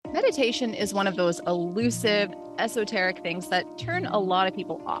Meditation is one of those elusive, esoteric things that turn a lot of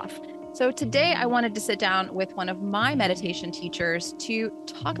people off. So today I wanted to sit down with one of my meditation teachers to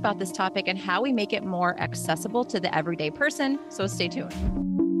talk about this topic and how we make it more accessible to the everyday person. So stay tuned.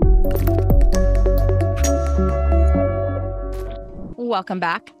 Welcome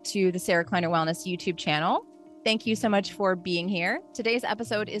back to the Sarah Kleiner Wellness YouTube channel. Thank you so much for being here. Today's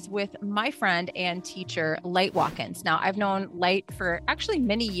episode is with my friend and teacher, Light Watkins. Now, I've known Light for actually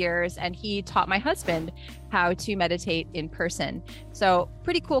many years, and he taught my husband how to meditate in person. So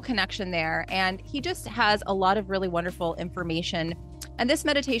pretty cool connection there. And he just has a lot of really wonderful information. And this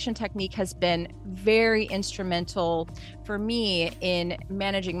meditation technique has been very instrumental for me in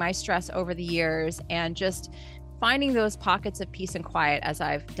managing my stress over the years and just finding those pockets of peace and quiet as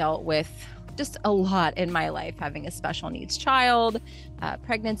I've dealt with just a lot in my life, having a special needs child,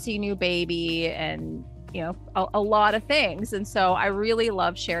 pregnancy, new baby, and, a lot of things. And so I really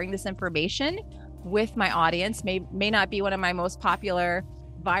love sharing this information with my audience. May not be one of my most popular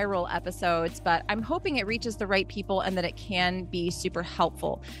viral episodes, but I'm hoping it reaches the right people and that it can be super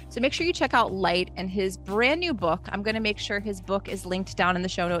helpful. So make sure you check out Light and his brand new book. I'm going to make sure his book is linked down in the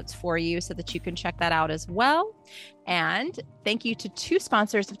show notes for you so that you can check that out as well. And thank you to two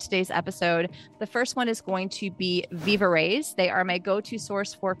sponsors of today's episode. The first one is going to be Viva Rays. They are my go-to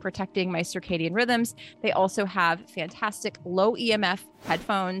source for protecting my circadian rhythms. They also have fantastic low EMF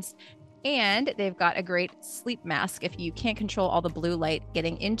headphones, and they've got a great sleep mask. If you can't control all the blue light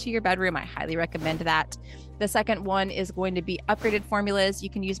getting into your bedroom, I highly recommend that. The second one is going to be upgraded formulas.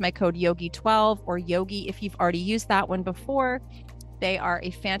 You can use my code YOGI12 or YOGI if you've already used that one before. They are a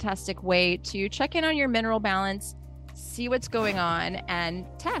fantastic way to check in on your mineral balance, see what's going on, and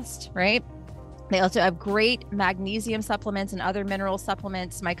test, right? They also have great magnesium supplements and other mineral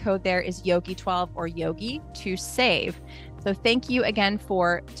supplements. My code there is YOGI12 or YOGI to save. So thank you again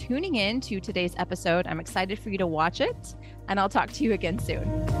for tuning in to today's episode. I'm excited for you to watch it, and I'll talk to you again soon.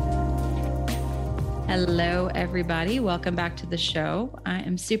 Hello, everybody. Welcome back to the show. I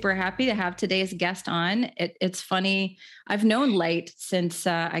am super happy to have today's guest on. It's funny. I've known Light since,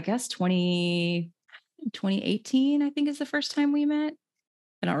 I guess, 2018, I think is the first time we met.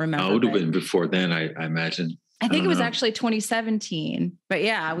 I don't remember. It would have been before then, I imagine. I think it was actually 2017. But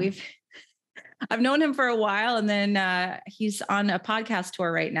yeah, I've known him for a while, and then he's on a podcast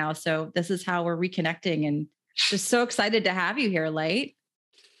tour right now. So this is how we're reconnecting, and just so excited to have you here, Light.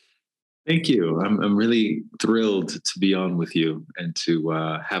 Thank you. I'm really thrilled to be on with you and to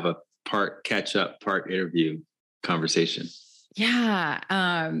have a part catch up, part interview conversation. Yeah.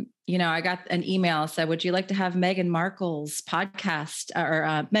 I got an email said, would you like to have Meghan Markle's podcast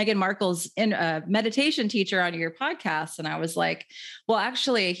or Meghan Markle's meditation teacher on your podcast? And I was like, well,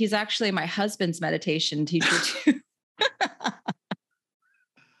 actually, he's actually my husband's meditation teacher too.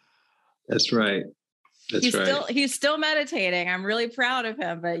 That's right. He's still meditating. I'm really proud of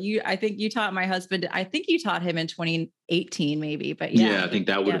him. But I think you taught my husband. I think you taught him in 2018, maybe. But yeah, I think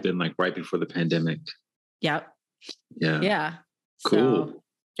that would have been like right before the pandemic. Yep. Yeah. Yeah. Cool. So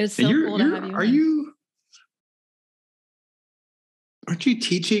it's so cool to have you. Aren't you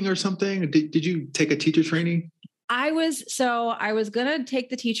teaching or something? Did you take a teacher training? I was going to take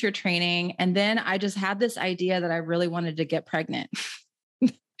the teacher training, and then I just had this idea that I really wanted to get pregnant.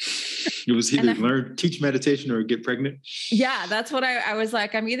 It was either teach meditation or get pregnant. Yeah. That's what I was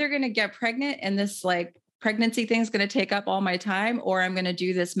like. I'm either going to get pregnant and this pregnancy thing is going to take up all my time, or I'm going to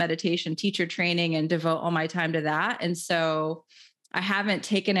do this meditation teacher training and devote all my time to that. And so I haven't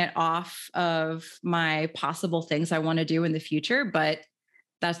taken it off of my possible things I want to do in the future, but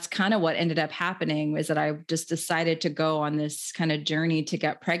that's kind of what ended up happening, is that I just decided to go on this kind of journey to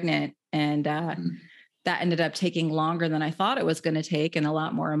get pregnant. And that ended up taking longer than I thought it was going to take, and a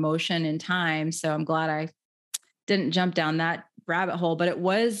lot more emotion and time. So I'm glad I didn't jump down that rabbit hole, but it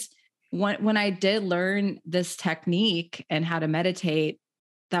was when I did learn this technique and how to meditate,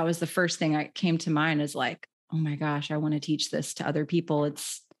 that was the first thing that came to mind, is like, oh my gosh, I want to teach this to other people.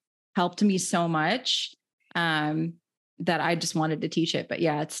 It's helped me so much that I just wanted to teach it. But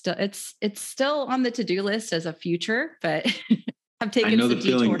yeah, it's still on the to-do list as a future, but I've taken. I know the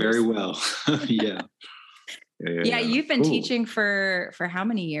feeling very well. Yeah. Yeah. You've been teaching for how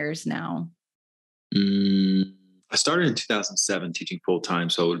many years now? I started in 2007 teaching full time.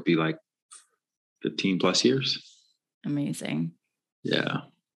 So it would be like 15 plus years. Amazing. Yeah.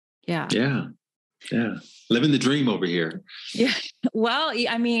 Yeah. Yeah. Yeah. Living the dream over here. Yeah. Well,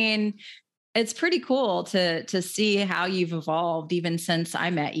 I mean, it's pretty cool to see how you've evolved even since I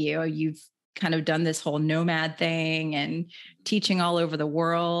met you. You've kind of done this whole nomad thing and teaching all over the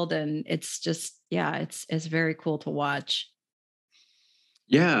world. And it's just, it's very cool to watch.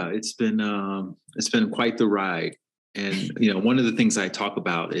 Yeah, it's been quite the ride. And one of the things I talk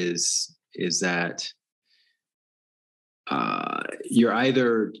about is that you're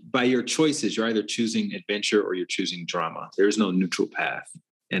either, by your choices, you're either choosing adventure or you're choosing drama. There's no neutral path.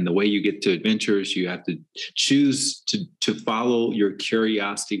 And the way you get to adventures, you have to choose to follow your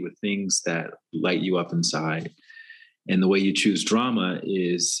curiosity with things that light you up inside. And the way you choose drama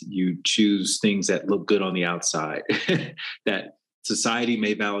is you choose things that look good on the outside, that society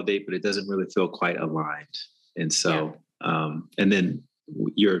may validate, but it doesn't really feel quite aligned. And so, and then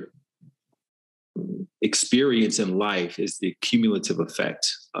your experience in life is the cumulative effect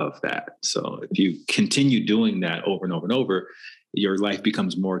of that. So if you continue doing that over and over and over, your life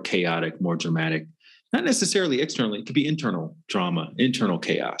becomes more chaotic, more dramatic, not necessarily externally. It could be internal drama, internal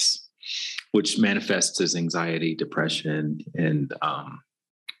chaos, which manifests as anxiety, depression, and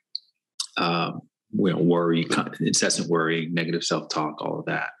worry, incessant worry, negative self-talk, all of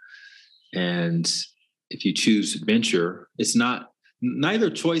that. And if you choose adventure, neither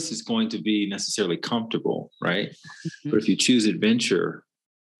choice is going to be necessarily comfortable, right? Mm-hmm. But if you choose adventure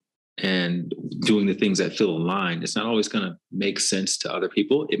and doing the things that feel aligned, it's not always going to make sense to other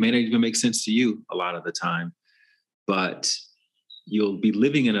people. It may not even make sense to you a lot of the time, but you'll be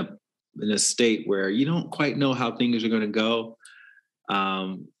living in a state where you don't quite know how things are going to go.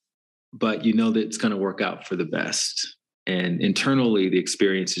 But you know that it's going to work out for the best. And internally, the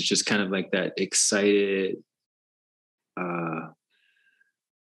experience is just kind of like that excited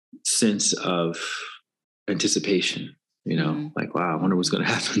sense of anticipation, like, wow, I wonder what's going to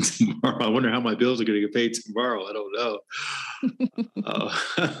happen tomorrow. I wonder how my bills are going to get paid tomorrow. I don't know.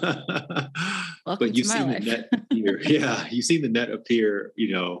 But you've seen the net appear. Yeah, you've seen the net appear,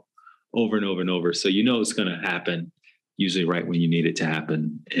 over and over and over. So it's going to happen, usually right when you need it to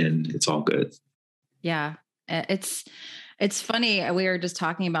happen, and it's all good. Yeah. It's funny. We were just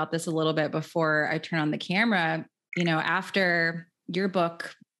talking about this a little bit before I turn on the camera. After your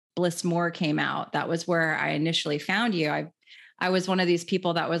book, Bliss More, came out, that was where I initially found you. I was one of these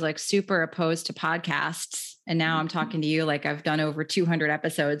people that was like super opposed to podcasts. And now I'm talking to you, like I've done over 200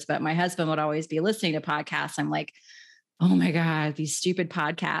 episodes, but my husband would always be listening to podcasts. I'm like, oh my God, these stupid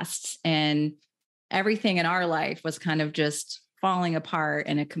podcasts. And everything in our life was kind of just falling apart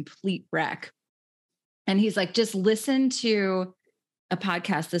and a complete wreck. And he's like, just listen to a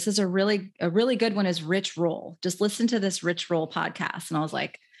podcast. This is a really good one, is Rich Roll. Just listen to this Rich Roll podcast. And I was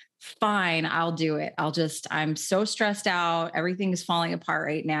like, fine, I'll do it. I'm so stressed out. Everything's falling apart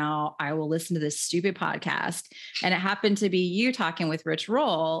right now. I will listen to this stupid podcast. And it happened to be you talking with Rich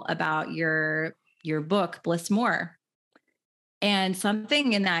Roll about your book, Bliss More. And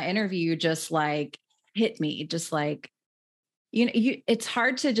something in that interview just like hit me, just like, it's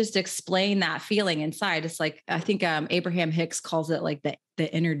hard to just explain that feeling inside. It's like, I think Abraham Hicks calls it like the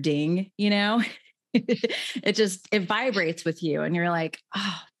inner ding, it vibrates with you. And you're like,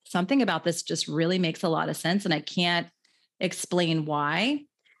 oh, something about this just really makes a lot of sense. And I can't explain why,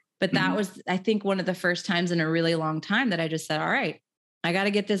 but that was, I think, one of the first times in a really long time that I just said, all right, I got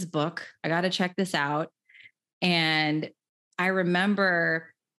to get this book. I got to check this out. And I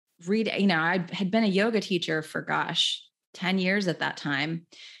remember reading, I had been a yoga teacher for 10 years at that time.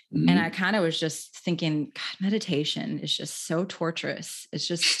 Mm-hmm. And I kind of was just thinking, God, meditation is just so torturous. It's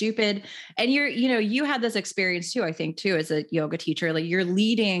just stupid. And you had this experience too, I think too, as a yoga teacher, like you're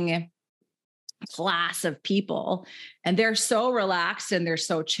leading a class of people and they're so relaxed and they're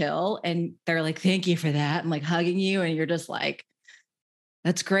so chill. And they're like, thank you for that. And like hugging you. And you're just like,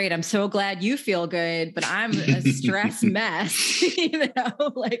 that's great. I'm so glad you feel good, but I'm a stress mess.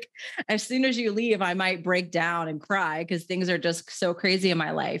 Like as soon as you leave, I might break down and cry because things are just so crazy in my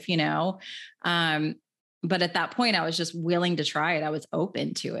life, But at that point, I was just willing to try it. I was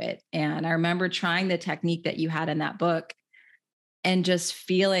open to it. And I remember trying the technique that you had in that book and just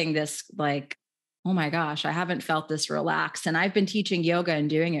feeling this like, oh my gosh, I haven't felt this relaxed. And I've been teaching yoga and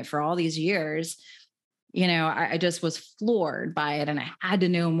doing it for all these years. I just was floored by it and I had to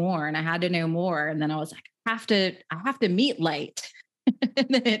know more and I had to know more. And then I was like, I have to meet Light.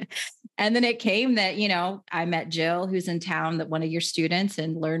 and then it came that, I met Jill, who's in town, that one of your students,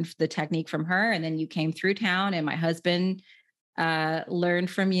 and learned the technique from her. And then you came through town and my husband learned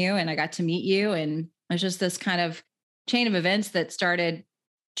from you and I got to meet you. And it was just this kind of chain of events that started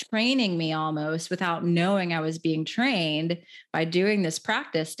training me almost without knowing I was being trained by doing this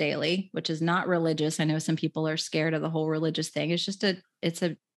practice daily, which is not religious. I know some people are scared of the whole religious thing. It's just it's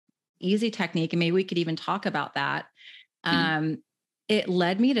a easy technique. And maybe we could even talk about that. It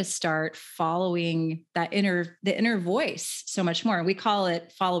led me to start following the inner voice so much more. We call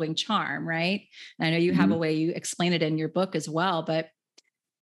it following charm, right? And I know you have a way you explain it in your book as well, but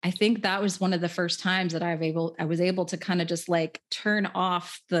I think that was one of the first times that I was able to kind of just like turn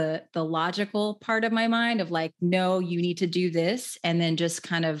off the logical part of my mind of like, no, you need to do this. And then just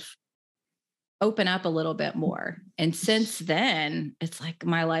kind of open up a little bit more. And since then, it's like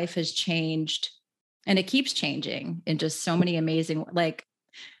my life has changed and it keeps changing in just so many amazing, like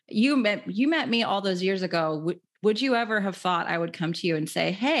you met me all those years ago. Would you ever have thought I would come to you and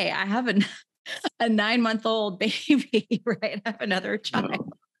say, hey, I have a 9-month-old baby, right? I have another child. Well,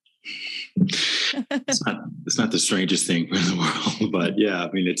 it's not the strangest thing in the world, but yeah, I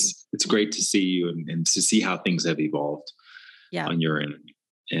mean, it's great to see you and to see how things have evolved on your end.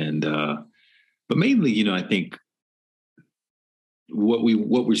 And, but mainly, I think what we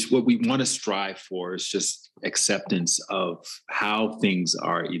want to strive for is just acceptance of how things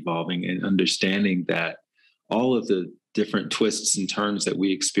are evolving and understanding that all of the different twists and turns that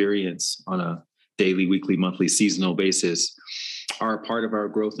we experience on a daily, weekly, monthly, seasonal basis are a part of our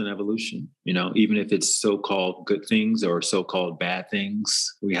growth and evolution. Even if it's so-called good things or so-called bad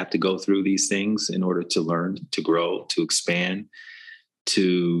things, we have to go through these things in order to learn, to grow, to expand,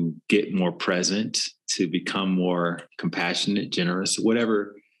 to get more present, to become more compassionate, generous,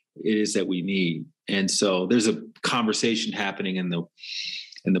 whatever it is that we need. And so there's a conversation happening in the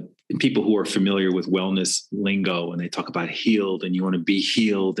people who are familiar with wellness lingo, and they talk about healed, and you want to be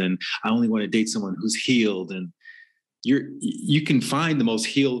healed, and I only want to date someone who's healed. And you can find the most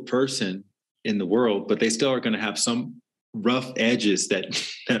healed person in the world, but they still are going to have some rough edges that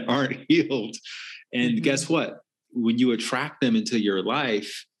aren't healed. And guess what? When you attract them into your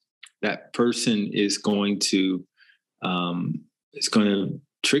life, that person is going to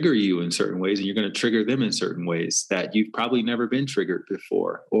trigger you in certain ways, and you're going to trigger them in certain ways that you've probably never been triggered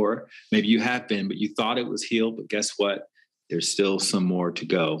before. Or maybe you have been, but you thought it was healed, but guess what? There's still some more to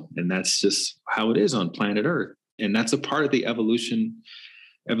go. And that's just how it is on planet Earth. And that's a part of the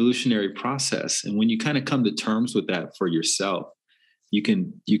evolutionary process. And when you kind of come to terms with that for yourself, you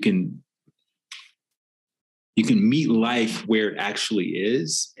can meet life where it actually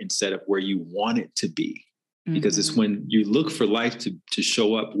is instead of where you want it to be. Because it's when you look for life to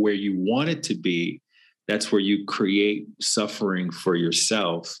show up where you want it to be, that's where you create suffering for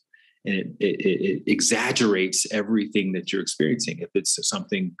yourself. And it exaggerates everything that you're experiencing. If it's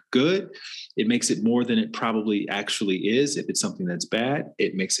something good, it makes it more than it probably actually is. If it's something that's bad,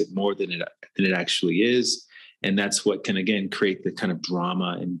 it makes it more than it actually is. And that's what can, again, create the kind of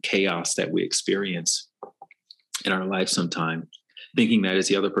drama and chaos that we experience in our life sometimes, thinking that it's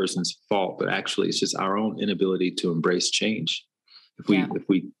the other person's fault, but actually it's just our own inability to embrace change. If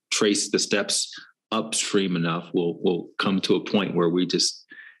we trace the steps upstream enough, we'll come to a point where we just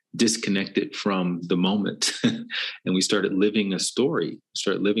disconnected from the moment and we started living a story,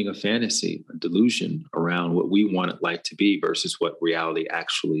 started living a fantasy, a delusion around what we wanted life to be versus what reality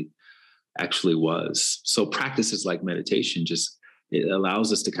actually was. So practices like meditation it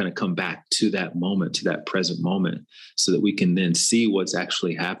allows us to kind of come back to that moment, to that present moment, so that we can then see what's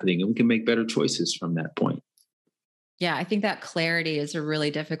actually happening and we can make better choices from that point. Yeah, I think that clarity is a really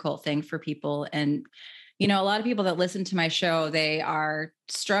difficult thing for people. And, a lot of people that listen to my show, they are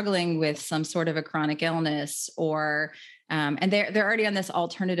struggling with some sort of a chronic illness or, and they're already on this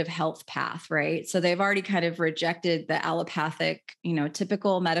alternative health path, right? So they've already kind of rejected the allopathic,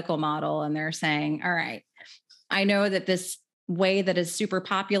 typical medical model. And they're saying, all right, I know that this way that is super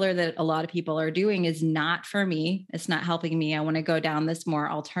popular that a lot of people are doing is not for me. It's not helping me. I want to go down this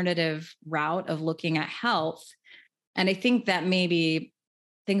more alternative route of looking at health. And I think that maybe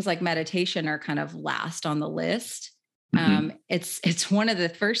things like meditation are kind of last on the list. It's one of the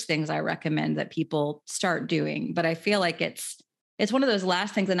first things I recommend that people start doing, but I feel like it's one of those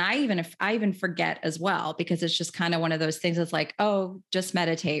last things. And I even forget as well, because it's just kind of one of those things that's like, oh, just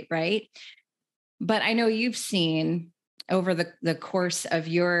meditate. Right. But I know you've seen over the course of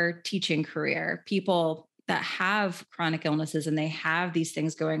your teaching career, people that have chronic illnesses and they have these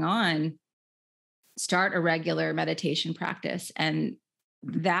things going on, start a regular meditation practice. And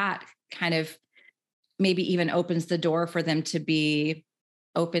that kind of maybe even opens the door for them to be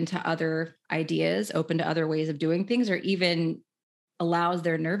open to other ideas, open to other ways of doing things, or even allows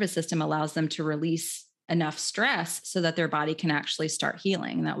their nervous system, allows them to release enough stress so that their body can actually start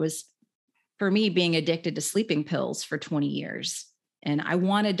healing. And that was, for me, being addicted to sleeping pills for 20 years. And I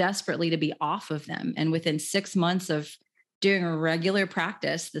wanted desperately to be off of them. And within 6 months of doing a regular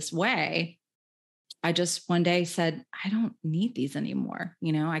practice this way, I just one day said, I don't need these anymore.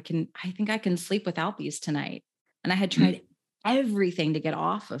 I think I can sleep without these tonight. And I had tried everything to get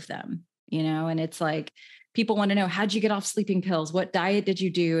off of them, and it's like, people want to know, how'd you get off sleeping pills? What diet did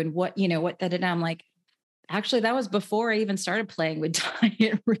you do? And what that, and I'm like, actually, that was before I even started playing with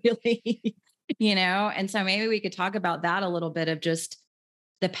diet, really, and so maybe we could talk about that a little bit of just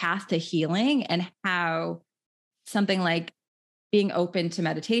the path to healing and how something like being open to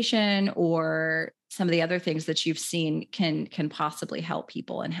meditation or some of the other things that you've seen can possibly help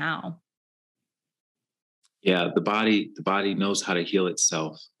people, and how. Yeah, the body knows how to heal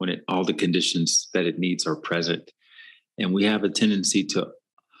itself when all the conditions that it needs are present. And we have a tendency to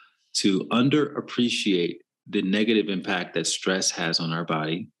underappreciate the negative impact that stress has on our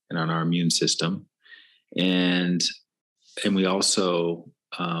body and on our immune system. And we also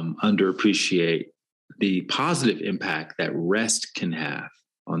underappreciate the positive impact that rest can have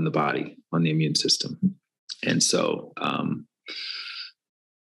on the body, on the immune system. And so,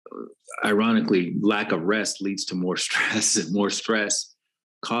 ironically, lack of rest leads to more stress, and more stress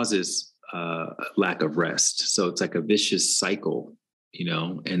causes lack of rest. So it's like a vicious cycle,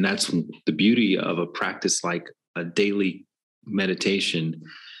 and that's the beauty of a practice like a daily meditation,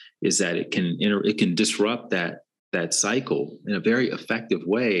 is that it can disrupt that cycle in a very effective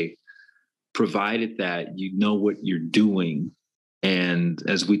way, provided that you know what you're doing. And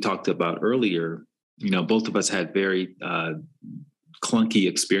as we talked about earlier, both of us had very clunky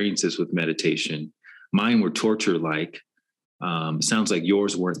experiences with meditation. Mine were torture-like. Sounds like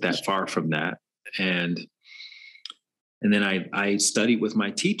yours weren't that far from that. And then I studied with my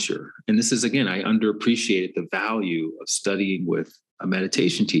teacher. And this is, again, I underappreciated the value of studying with a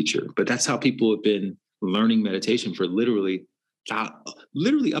meditation teacher. But that's how people have been learning meditation for literally up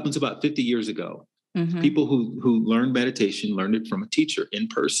until about 50 years ago. Mm-hmm. People who learned meditation learned it from a teacher in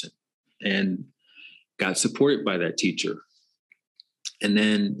person and got supported by that teacher. And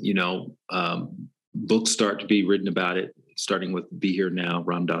then, books start to be written about it, starting with Be Here Now,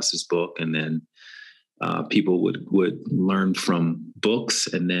 Ram Dass's book. And then people would learn from books.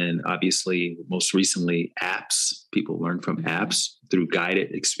 And then obviously, most recently, apps. People learn from apps through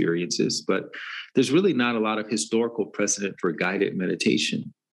guided experiences. But there's really not a lot of historical precedent for guided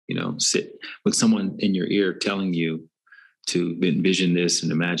meditation. Sit with someone in your ear telling you to envision this and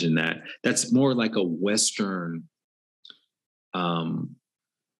imagine that. That's more like a Western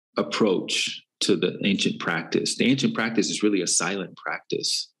approach to the ancient practice. The ancient practice is really a silent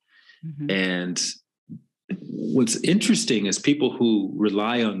practice. Mm-hmm. And what's interesting is people who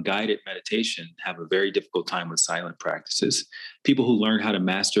rely on guided meditation have a very difficult time with silent practices. People who learn how to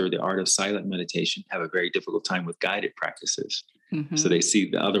master the art of silent meditation have a very difficult time with guided practices. Mm-hmm. So they see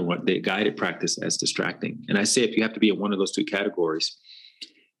the other one, the guided practice, as distracting. And I say, if you have to be in one of those two categories,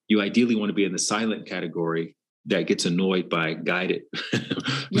 you ideally want to be in the silent category that gets annoyed by guided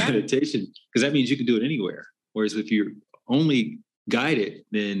meditation, because that means you can do it anywhere. Whereas if you're only guided,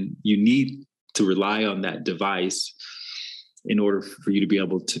 then you need to rely on that device in order for you to be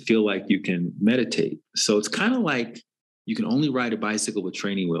able to feel like you can meditate. So it's kind of like you can only ride a bicycle with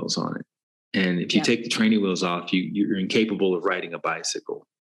training wheels on it. And if you take the training wheels off, you're incapable of riding a bicycle.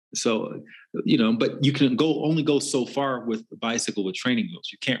 So, but you can only go so far with a bicycle with training wheels.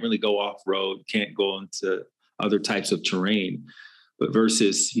 You can't really go off road, can't go into other types of terrain. But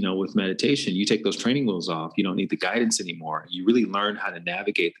versus, with meditation, you take those training wheels off, you don't need the guidance anymore. You really learn how to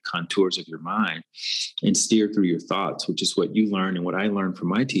navigate the contours of your mind and steer through your thoughts, which is what you learn and what I learned from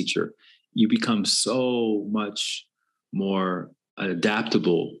my teacher. You become so much more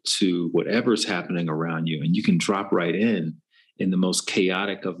adaptable to whatever's happening around you. And you can drop right in the most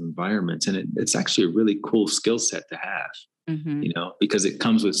chaotic of environments. And it's actually a really cool skill set to have, because it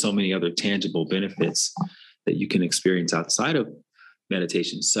comes with so many other tangible benefits that you can experience outside of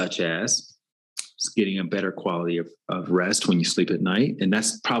meditation, such as getting a better quality of rest when you sleep at night. And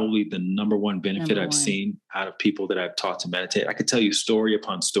that's probably the number one benefit I've seen out of people that I've taught to meditate. I could tell you story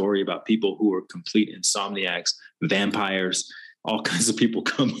upon story about people who are complete insomniacs, vampires, all kinds of people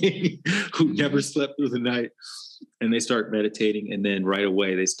coming who never slept through the night, and they start meditating, and then right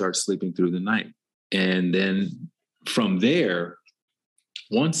away they start sleeping through the night. And then from there,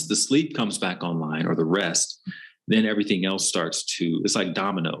 once the sleep comes back online, or the rest, then everything else it's like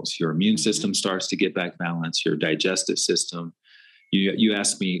dominoes. Your immune system starts to get back balanced, your digestive system. You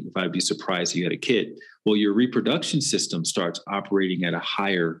asked me if I'd be surprised if you had a kid. Well, your reproduction system starts operating at a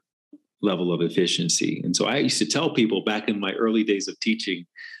higher level of efficiency. And so I used to tell people back in my early days of teaching,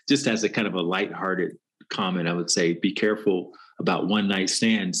 just as a kind of a lighthearted comment, I would say, be careful about one night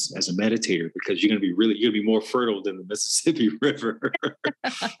stands as a meditator, because you're going to be more fertile than the Mississippi River.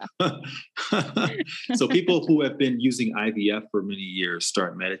 So people who have been using IVF for many years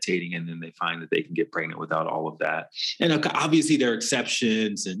start meditating, and then they find that they can get pregnant without all of that. And obviously there are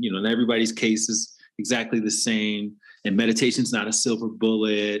exceptions, and, and everybody's case is exactly the same. And meditation's not a silver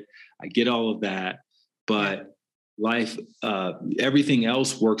bullet. I get all of that. but life, everything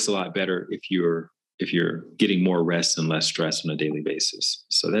else works a lot better if you're getting more rest and less stress on a daily basis.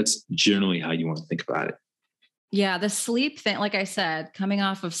 So that's generally how you want to think about it. Yeah, the sleep thing, like I said, coming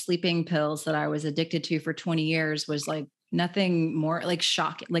off of sleeping pills that I was addicted to for 20 years was like nothing more like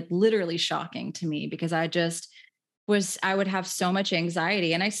shocking, like literally shocking to me, because I would have so much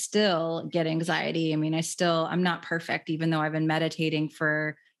anxiety, and I still get anxiety. I mean, I'm not perfect, even though I've been meditating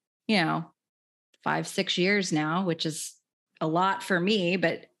for, 5-6 years now, which is a lot for me,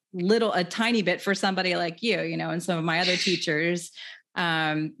 but a tiny bit for somebody like you, and some of my other teachers,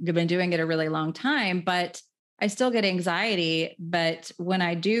 have been doing it a really long time, but I still get anxiety. But when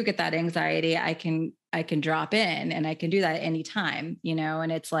I do get that anxiety, I can drop in, and I can do that anytime,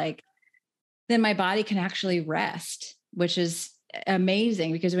 and it's like, then my body can actually rest, which is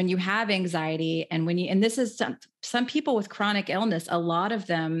amazing, because when you have anxiety and this is some people with chronic illness, a lot of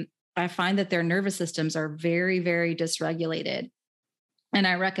them, I find that their nervous systems are very, very dysregulated. And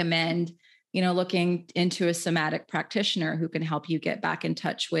I recommend, looking into a somatic practitioner who can help you get back in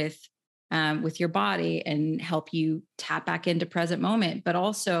touch with your body and help you tap back into present moment. But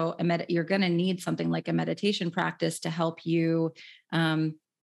also you're going to need something like a meditation practice to help you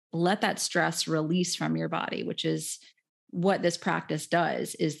let that stress release from your body, which is what this practice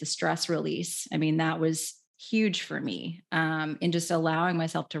does, is the stress release. I mean, that was huge for me in just allowing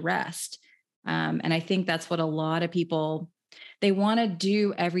myself to rest. And I think that's what a lot of people, they want to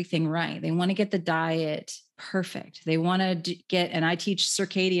do everything right. They want to get the diet perfect. They want to and I teach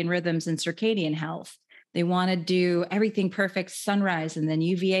circadian rhythms and circadian health. They want to do everything perfect, sunrise and then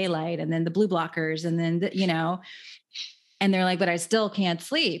UVA light and then the blue blockers and then, and they're like, but I still can't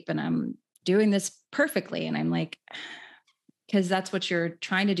sleep and I'm doing this perfectly. And I'm like, because that's what you're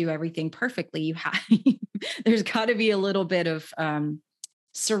trying to do, everything perfectly. There's got to be a little bit of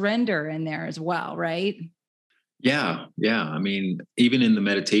surrender in there as well, right? Yeah. I mean, even in the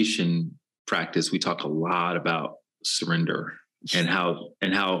meditation practice, we talk a lot about surrender and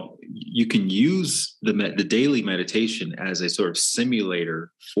how you can use the daily meditation as a sort of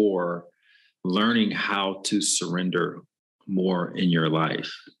simulator for learning how to surrender more in your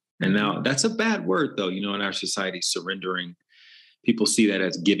life. And now that's a bad word, though, in our society, surrendering. People see that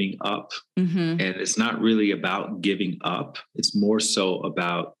as giving up. Mm-hmm. And it's not really about giving up. It's more so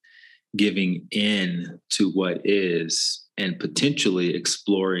about giving in to what is and potentially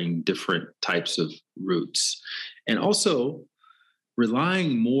exploring different types of routes. And also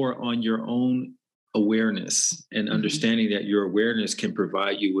relying more on your own awareness and understanding that your awareness can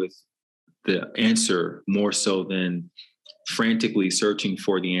provide you with the answer more so than frantically searching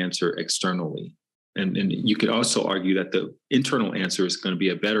for the answer externally. And you could also argue that the internal answer is going to be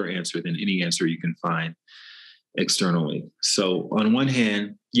a better answer than any answer you can find externally. So on one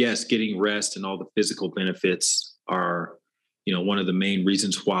hand, yes, getting rest and all the physical benefits are, one of the main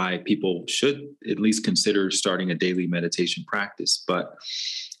reasons why people should at least consider starting a daily meditation practice. But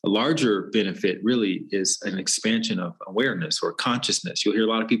a larger benefit really is an expansion of awareness or consciousness. You'll hear a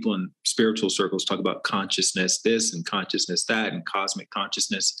lot of people in spiritual circles talk about consciousness this and consciousness that and cosmic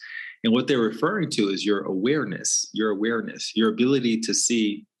consciousness. And what they're referring to is your awareness, your ability to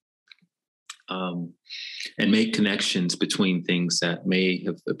see and make connections between things that may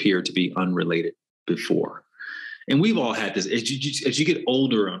have appeared to be unrelated before. And we've all had this. As you get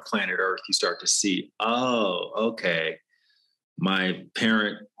older on planet Earth, you start to see, oh, okay, my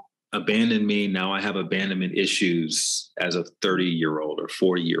parent abandoned me. Now I have abandonment issues as a 30-year-old or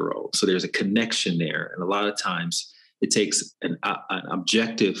 40-year-old. So there's a connection there. And a lot of times it takes an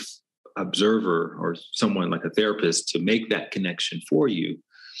objective observer or someone like a therapist to make that connection for you.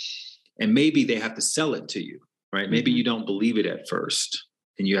 And maybe they have to sell it to you, right? Mm-hmm. Maybe you don't believe it at first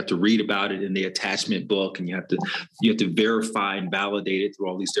and you have to read about it in the attachment book and you have to verify and validate it through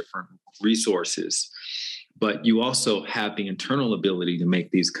all these different resources. But you also have the internal ability to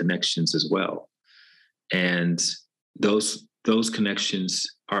make these connections as well. And those connections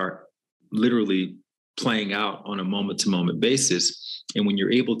are literally playing out on a moment-to-moment basis. And when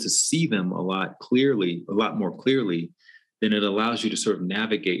you're able to see them a lot more clearly, then it allows you to sort of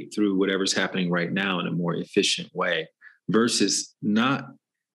navigate through whatever's happening right now in a more efficient way versus not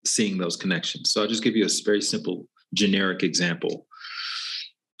seeing those connections. So I'll just give you a very simple, generic example.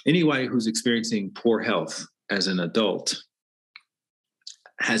 Anybody who's experiencing poor health as an adult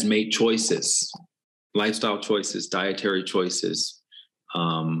has made choices, lifestyle choices, dietary choices,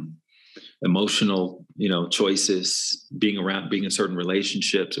 emotional, choices, being in certain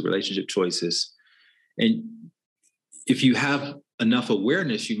relationships or relationship choices. And if you have enough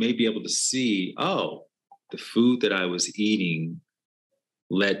awareness, you may be able to see, oh, the food that I was eating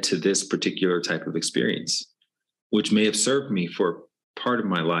led to this particular type of experience, which may have served me for part of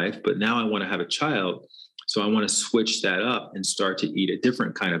my life, but now I want to have a child. So I want to switch that up and start to eat a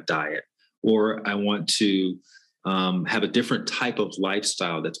different kind of diet, or I want to have a different type of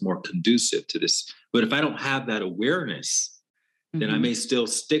lifestyle that's more conducive to this. But if I don't have that awareness, then I may still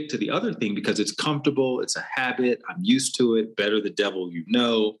stick to the other thing because it's comfortable. It's a habit. I'm used to it. Better the devil you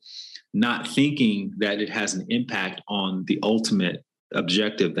know, not thinking that it has an impact on the ultimate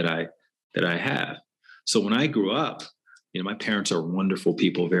objective that I have. So when I grew up, my parents are wonderful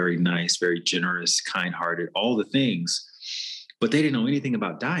people, very nice, very generous, kind-hearted, all the things, but they didn't know anything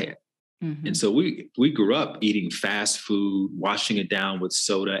about diet. And so we grew up eating fast food, washing it down with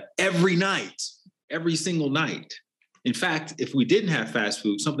soda every night, every single night. In fact, if we didn't have fast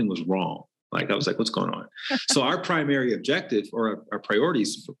food, something was wrong. Like I was like, what's going on? So our primary objective or our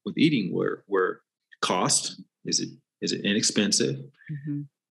priorities with eating were cost. Is it inexpensive?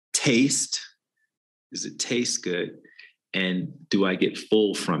 Taste. Does it taste good? And do I get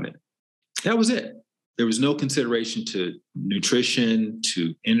full from it? That was it. There was no consideration to nutrition,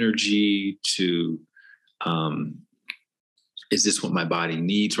 to energy, to is this what my body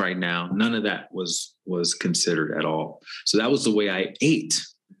needs right now? None of that was considered at all. So that was the way I ate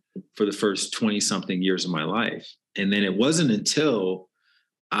for the first 20 something years of my life. And then it wasn't until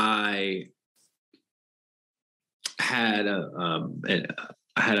I had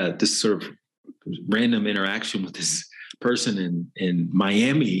this sort of random interaction with this person in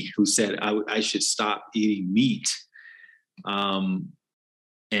Miami who said I should stop eating meat. And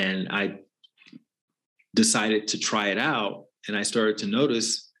I decided to try it out. And I started to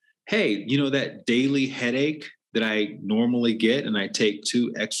notice, hey, that daily headache that I normally get, and I take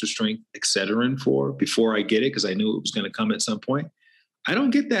 2 extra strength Excedrin for before I get it, because I knew it was going to come at some point. I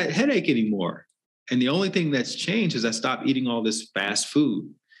don't get that headache anymore. And the only thing that's changed is I stopped eating all this fast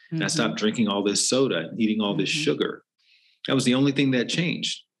food. And I stopped drinking all this soda and eating all this sugar. That was the only thing that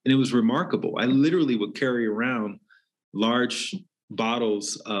changed. And it was remarkable. I literally would carry around large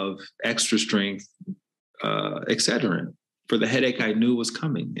bottles of extra strength Excedrin for the headache I knew was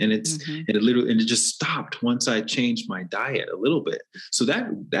coming. And it just stopped once I changed my diet a little bit. So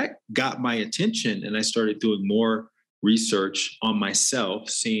that got my attention, and I started doing more research on myself,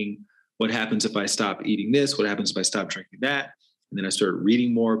 seeing what happens if I stop eating this, what happens if I stop drinking that. And then I started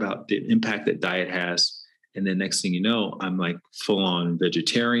reading more about the impact that diet has. And then next thing you know, I'm like full on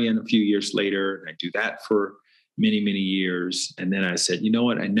vegetarian a few years later. And I do that for many, many years. And then I said, you know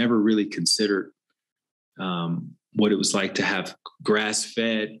what? I never really considered what it was like to have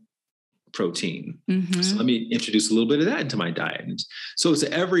grass-fed protein. So let me introduce a little bit of that into my diet. And so it's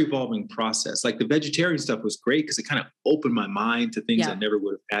an ever-evolving process. Like the vegetarian stuff was great because it kind of opened my mind to things I never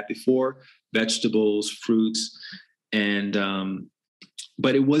would have had before, vegetables, fruits. And,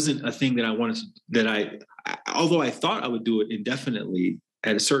 but it wasn't a thing that I wanted to, although I thought I would do it indefinitely,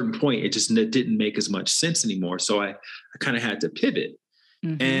 at a certain point, it just didn't make as much sense anymore. So I kind of had to pivot.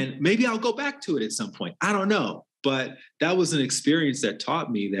 And maybe I'll go back to it at some point. I don't know. But that was an experience that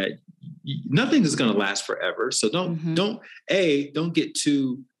taught me that nothing is going to last forever. So don't get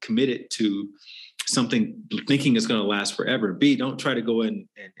too committed to something thinking it's going to last forever. B, don't try to go in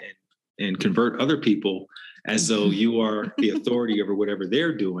and convert other people as though you are the authority over whatever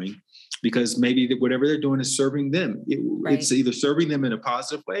they're doing, because maybe whatever they're doing is serving them. It's either serving them in a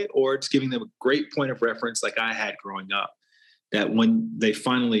positive way, or it's giving them a great point of reference like I had growing up, that when they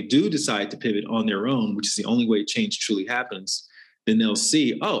finally do decide to pivot on their own, which is the only way change truly happens, then they'll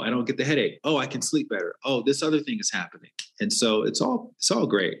see, oh, I don't get the headache. Oh, I can sleep better. Oh, this other thing is happening. And so it's all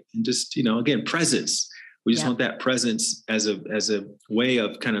great. And just, again, presence. We just want that presence as a way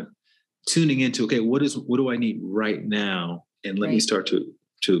of kind of tuning into, okay, what do I need right now? And let me start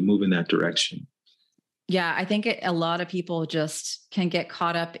to move in that direction. Yeah, I think a lot of people just can get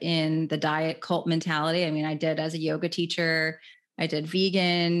caught up in the diet cult mentality. I mean, I did as a yoga teacher, I did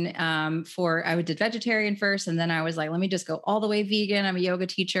vegan I did vegetarian first. And then I was like, let me just go all the way vegan. I'm a yoga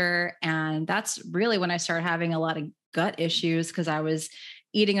teacher. And that's really when I started having a lot of gut issues, because I was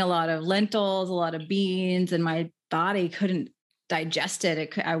eating a lot of lentils, a lot of beans, and my body couldn't digest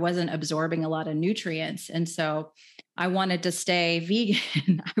it. I wasn't absorbing a lot of nutrients. And so I wanted to stay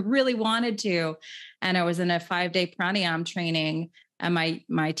vegan. I really wanted to. And I was in a 5-day pranayama training. And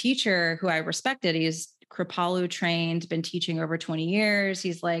my teacher, who I respected, he's Kripalu trained, been teaching over 20 years.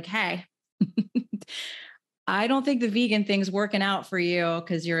 He's like, hey, I don't think the vegan thing's working out for you,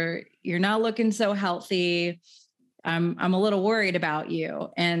 because you're not looking so healthy. I'm a little worried about you.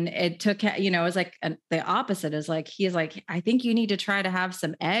 And it took, it was like the opposite is like, he's like, I think you need to try to have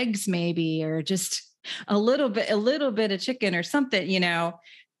some eggs maybe, or just a little bit of chicken or something,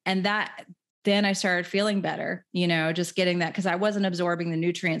 and then I started feeling better, just getting that, because I wasn't absorbing the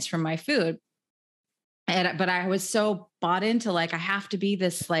nutrients from my food. But I was so bought into like, I have to be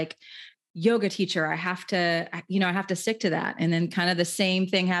this like yoga teacher. I have to stick to that. And then kind of the same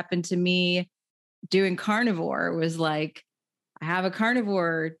thing happened to me doing carnivore. It was like, I have a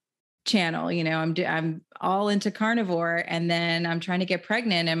carnivore channel, I'm all into carnivore, and then I'm trying to get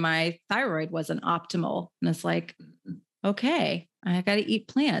pregnant and my thyroid wasn't optimal. And it's like, okay, I got to eat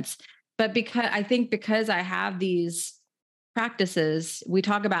plants. But because I have these practices, we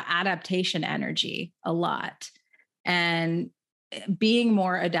talk about adaptation energy a lot, and being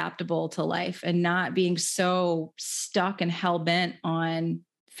more adaptable to life and not being so stuck and hell bent on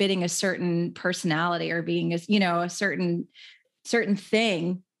fitting a certain personality or being a certain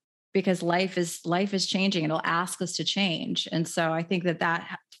thing, because life is changing. It'll ask us to change. And so I think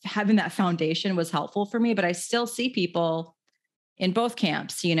that having that foundation was helpful for me, but I still see people in both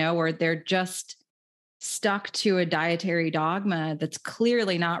camps, where they're just stuck to a dietary dogma that's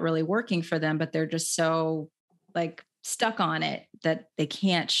clearly not really working for them, but they're just so like stuck on it that they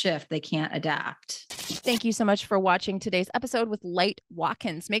can't shift, they can't adapt. Thank you so much for watching today's episode with Light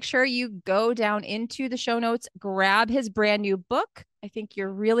Watkins. Make sure you go down into the show notes, grab his brand new book. I think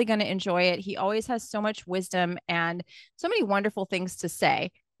you're really going to enjoy it. He always has so much wisdom and so many wonderful things to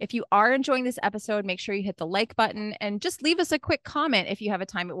say. If you are enjoying this episode, make sure you hit the like button and just leave us a quick comment if you have a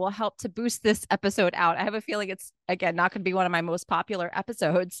time. It will help to boost this episode out. I have a feeling it's, again, not going to be one of my most popular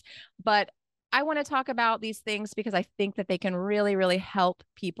episodes, but I want to talk about these things because I think that they can really, really help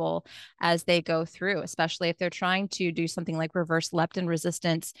people as they go through, especially if they're trying to do something like reverse leptin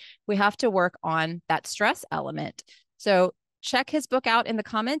resistance. We have to work on that stress element. So check his book out in the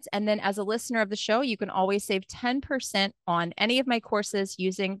comments. And then as a listener of the show, you can always save 10% on any of my courses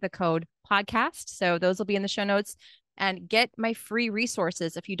using the code podcast. So those will be in the show notes, and get my free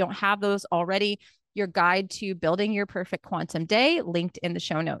resources. If you don't have those already, your guide to building your perfect quantum day, linked in the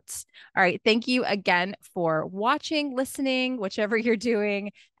show notes. All right. Thank you again for watching, listening, whichever you're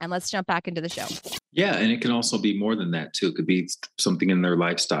doing, and let's jump back into the show. Yeah. And it can also be more than that too. It could be something in their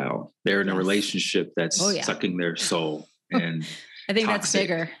lifestyle. They're in a relationship that's sucking their soul. And I think toxic.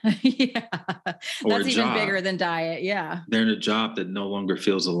 That's bigger. Yeah. That's even bigger than diet. Yeah. They're in a job that no longer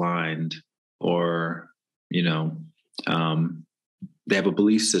feels aligned, or, they have a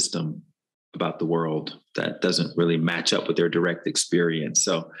belief system about the world that doesn't really match up with their direct experience.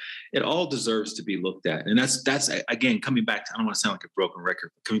 So it all deserves to be looked at. And that's again, coming back to, I don't want to sound like a broken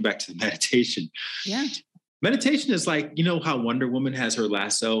record, but coming back to the meditation. Yeah. Meditation is like, how Wonder Woman has her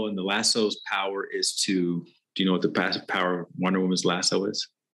lasso, and the lasso's power is to, do you know what the power of Wonder Woman's lasso is?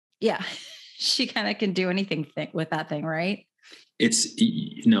 Yeah. She kind of can do anything with that thing, right? It's,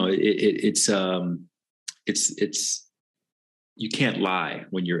 you can't lie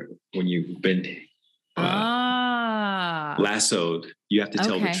when you've been lassoed. You have to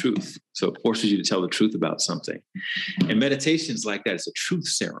tell the truth. So it forces you to tell the truth about something. And meditation's like that. It's a truth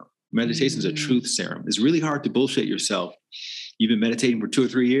serum. Meditation is a truth serum. It's really hard to bullshit yourself. You've been meditating for 2 or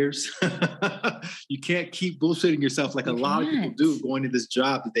 3 years. You can't keep bullshitting yourself like a lot of people do, going to this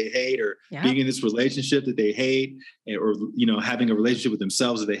job that they hate, or being in this relationship that they hate, or, having a relationship with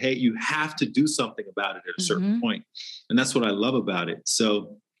themselves that they hate. You have to do something about it at a certain point. And that's what I love about it.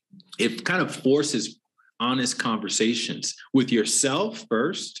 So it kind of forces honest conversations with yourself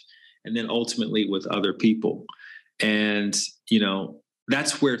first, and then ultimately with other people. And,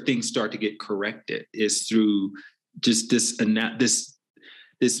 that's where things start to get corrected, is through just this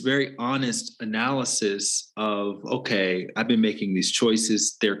very honest analysis of, okay, I've been making these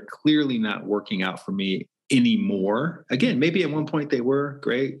choices. They're clearly not working out for me anymore. Again, maybe at one point they were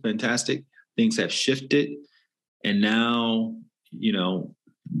great, fantastic. Things have shifted. And now,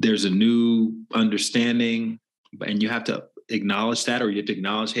 there's a new understanding, and you have to acknowledge that, or you have to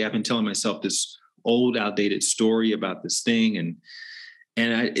acknowledge, hey, I've been telling myself this old, outdated story about this thing. And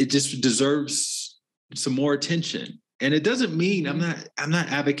it just deserves some more attention. And it doesn't mean I'm not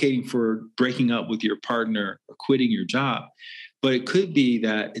advocating for breaking up with your partner or quitting your job, but it could be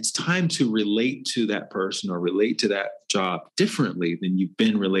that it's time to relate to that person or relate to that job differently than you've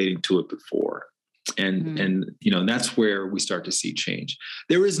been relating to it before. And that's where we start to see change.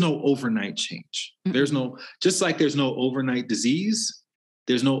 There is no overnight change. There's no overnight disease.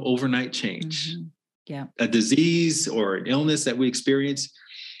 There's no overnight change. Yeah. A disease or an illness that we experience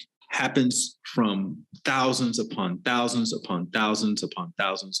happens from thousands upon thousands upon thousands upon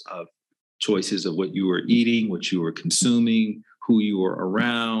thousands of choices of what you were eating, what you were consuming, who you were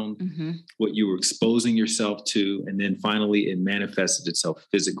around, Mm-hmm. what you were exposing yourself to, and then finally it manifested itself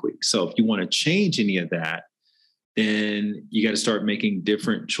physically. So if you want to change any of that, then you got to start making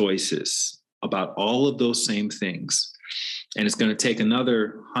different choices about all of those same things. And it's going to take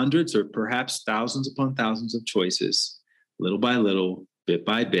another hundreds or perhaps thousands upon thousands of choices, little by little, bit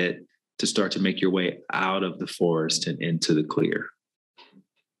by bit, to start to make your way out of the forest and into the clear.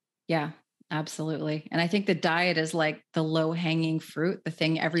 Yeah, absolutely. And I think the diet is like the low hanging fruit, the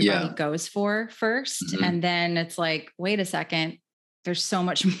thing everybody goes for first. Mm-hmm. And then it's like, wait a second, there's so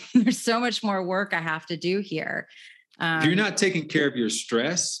much more work I have to do here. If you're not taking care of your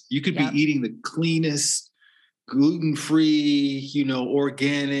stress, you could be eating the cleanest, gluten-free,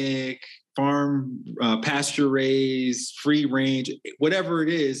 organic, farm, pasture raised, free range, whatever it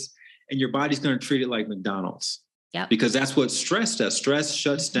is. And your body's going to treat it like McDonald's. Yep. Because that's what stress does. Stress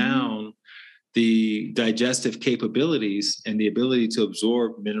shuts down the digestive capabilities and the ability to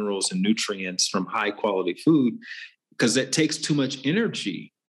absorb minerals and nutrients from high quality food, because it takes too much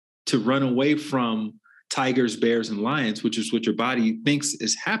energy to run away from tigers, bears, and lions, which is what your body thinks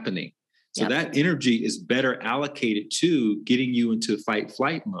is happening. So that energy is better allocated to getting you into fight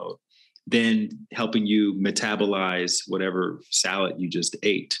flight mode than helping you metabolize whatever salad you just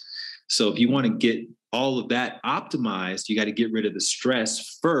ate. So if you want to get all of that optimized, you got to get rid of the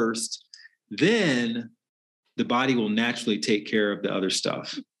stress first. Then the body will naturally take care of the other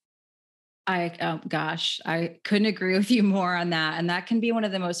stuff. I couldn't agree with you more on that. And that can be one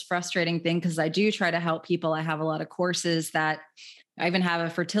of the most frustrating things, because I do try to help people. I have a lot of courses that I even have a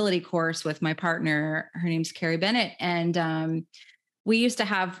fertility course with my partner. Her name's Carrie Bennett. And we used to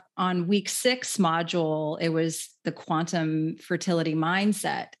have on week 6 module, it was the quantum fertility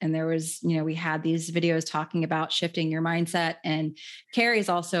mindset. And there was, we had these videos talking about shifting your mindset. And Carrie is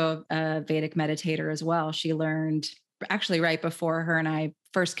also a Vedic meditator as well. She learned actually right before her and I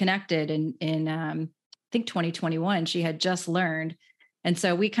first connected in I think 2021, she had just learned. And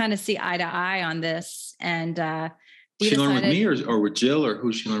so we kind of see eye to eye on this. And she learned with me or with Jill, or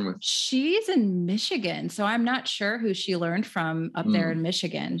who she learned with? She's in Michigan. So I'm not sure who she learned from up there in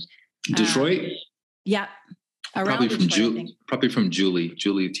Michigan. Detroit? Yeah. Probably from Julie. Probably from Julie.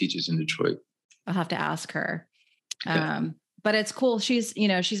 Julie teaches in Detroit. I'll have to ask her. Okay. But it's cool. She's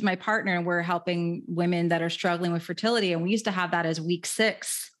my partner, and we're helping women that are struggling with fertility. And we used to have that as week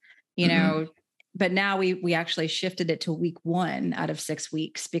 6, but now we actually shifted it to week 1 out of 6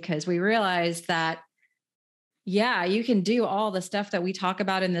 weeks, because we realized that, you can do all the stuff that we talk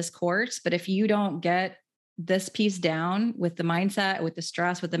about in this course, but if you don't get this piece down with the mindset, with the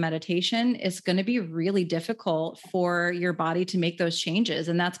stress, with the meditation, it's going to be really difficult for your body to make those changes.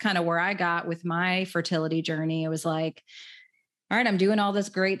 And that's kind of where I got with my fertility journey. It was like, all right, I'm doing all this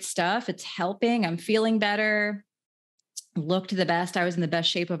great stuff. It's helping. I'm feeling better. Looked the best. I was in the best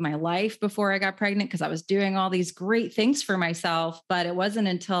shape of my life before I got pregnant, because I was doing all these great things for myself. But it wasn't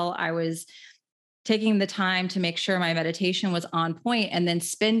until I was taking the time to make sure my meditation was on point, and then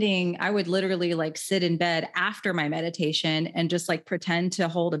I would literally like sit in bed after my meditation and just like pretend to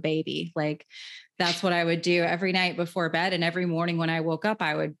hold a baby. Like that's what I would do every night before bed. And every morning when I woke up,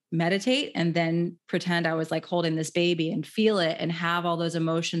 I would meditate and then pretend I was like holding this baby and feel it and have all those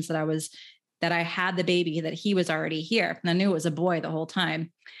emotions that I had the baby, that he was already here. And I knew it was a boy the whole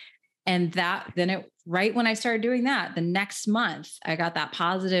time. And right when I started doing that, the next month, I got that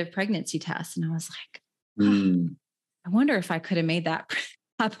positive pregnancy test. And I was like, I wonder if I could have made that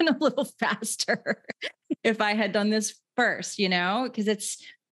happen a little faster if I had done this first, because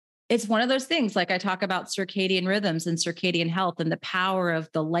it's one of those things. Like I talk about circadian rhythms and circadian health and the power of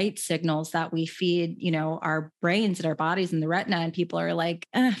the light signals that we feed, our brains and our bodies and the retina. And people are like,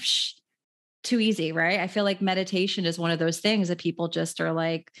 too easy, right? I feel like meditation is one of those things that people just are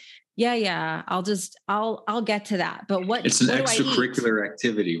like, I'll get to that. But it's an extracurricular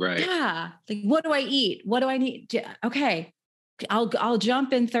activity, right? Yeah. Like, what do I eat? What do I need? Okay. I'll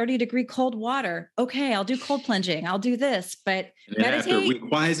jump in 30-degree cold water. Okay. I'll do cold plunging. I'll do this, but after a week,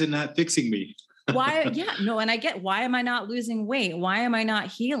 why is it not fixing me? Why? Yeah, no. And I get, why am I not losing weight? Why am I not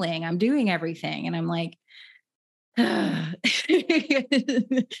healing? I'm doing everything. And I'm like, because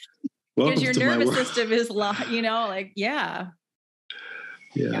your nervous system is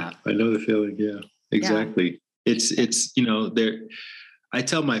Yeah, I know the feeling. Yeah, exactly. Yeah. It's there. I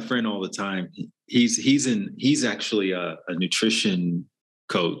tell my friend all the time. He's actually a nutrition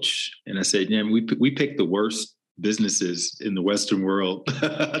coach, and I said, "Yeah, we picked the worst businesses in the Western world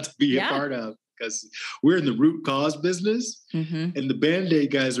to be a part of, because we're in the root cause business, and the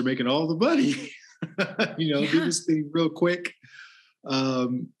Band-Aid guys are making all the money. Do this thing real quick."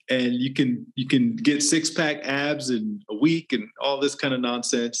 And you can get 6-pack abs in a week and all this kind of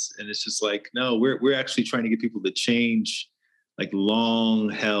nonsense. And it's just like, no, we're actually trying to get people to change like long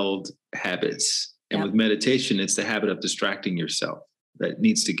held habits. And Yep. with meditation, it's the habit of distracting yourself that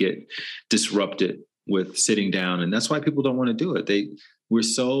needs to get disrupted with sitting down. And that's why people don't want to do it. We're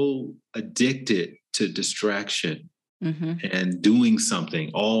so addicted to distraction and doing something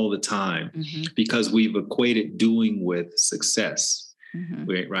all the time because we've equated doing with success,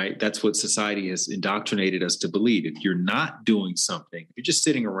 right? That's what society has indoctrinated us to believe. If you're not doing something, if you're just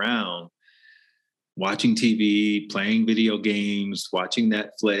sitting around watching TV, playing video games, watching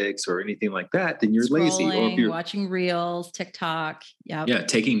Netflix or anything like that, then you're lazy. Or if you're watching reels, TikTok. Yeah.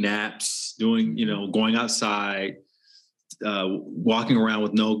 Taking naps, doing, going outside, walking around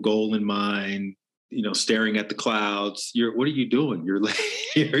with no goal in mind, staring at the clouds. What are you doing? You're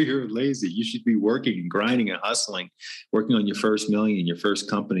lazy. You should be working and grinding and hustling, working on your first million, your first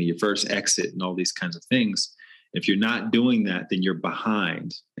company, your first exit, and all these kinds of things. If you're not doing that, then you're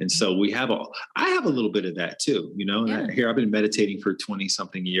behind. And so I have a little bit of that too, Here I've been meditating for 20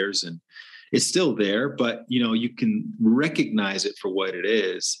 something years and it's still there, but you can recognize it for what it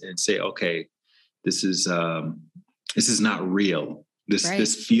is and say, okay, this is not real.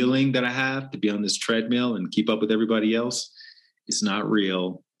 This feeling that I have to be on this treadmill and keep up with everybody else, it's not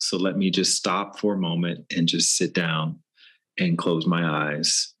real. So let me just stop for a moment and just sit down and close my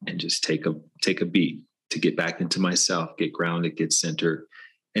eyes and just take a beat to get back into myself, get grounded, get centered.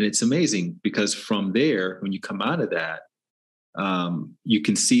 And it's amazing because from there, when you come out of that, you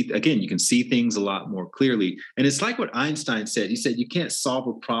can see things a lot more clearly. And it's like what Einstein said. He said, you can't solve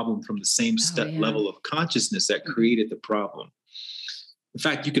a problem from the same level of consciousness that created the problem. In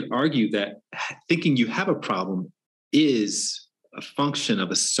fact, you could argue that thinking you have a problem is a function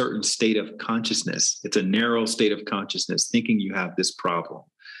of a certain state of consciousness. It's a narrow state of consciousness, thinking you have this problem.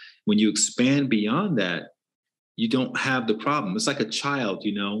 When you expand beyond that, you don't have the problem. It's like a child,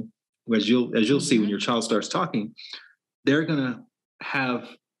 as you'll see when your child starts talking, they're going to have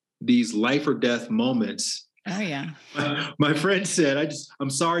these life or death moments. Oh, yeah. My friend said, I'm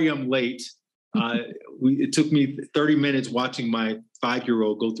sorry I'm late. It took me 30 minutes watching my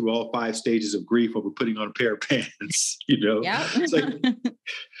 5-year-old go through all 5 stages of grief over putting on a pair of pants, Yeah. It's like,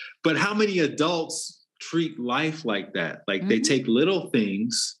 but how many adults treat life like that? Like they take little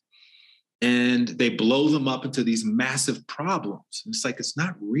things and they blow them up into these massive problems. It's like, it's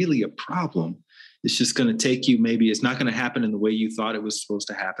not really a problem. It's just going to take you, maybe it's not going to happen in the way you thought it was supposed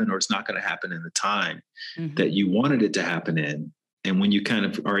to happen, or it's not going to happen in the time that you wanted it to happen in. And when you kind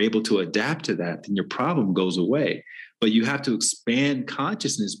of are able to adapt to that, then your problem goes away. But you have to expand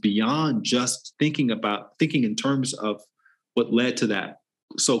consciousness beyond just thinking in terms of what led to that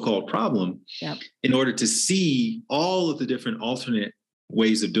so-called problem in order to see all of the different alternate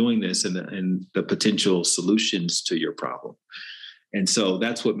ways of doing this and the potential solutions to your problem. And so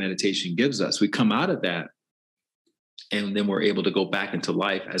that's what meditation gives us. We come out of that and then we're able to go back into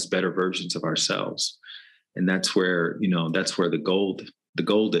life as better versions of ourselves. And that's where, the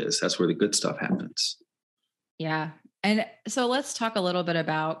gold is. That's where the good stuff happens. Yeah. And so let's talk a little bit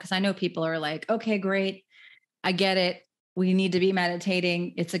about, because I know people are like, okay, great. I get it. We need to be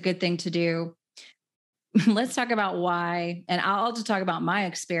meditating. It's a good thing to do. Let's talk about why. And I'll just talk about my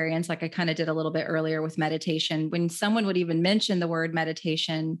experience. Like I kind of did a little bit earlier with meditation. When someone would even mention the word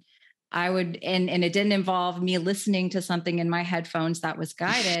meditation, I would, and it didn't involve me listening to something in my headphones that was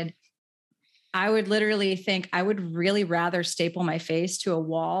guided. I would literally think I would really rather staple my face to a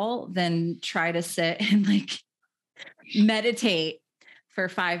wall than try to sit and like meditate for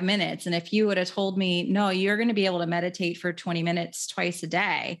 5 minutes. And if you would have told me, no, you're going to be able to meditate for 20 minutes twice a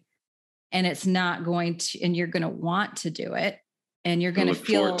day, and it's not going to, and you're going to want to do it, and you're going to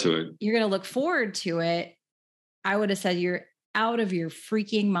feel, you're going to look forward to it, I would have said, you're out of your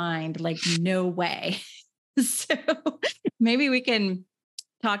freaking mind. Like, no way. So maybe we can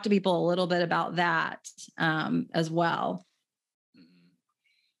talk to people a little bit about that as well.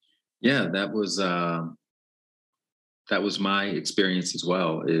 Yeah, that was my experience as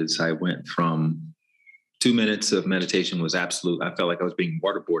well. Is I went from 2 minutes of meditation was absolute. I felt like I was being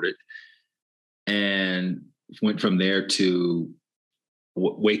waterboarded, and went from there to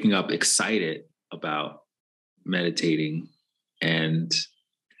waking up excited about meditating. And,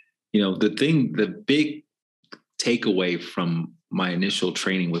 the big takeaway from my initial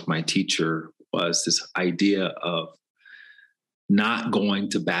training with my teacher was this idea of not going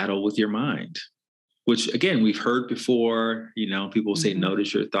to battle with your mind, which again, we've heard before. People say,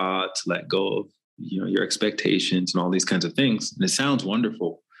 notice your thoughts, let go of, your expectations and all these kinds of things. And it sounds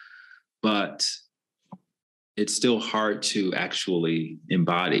wonderful, but it's still hard to actually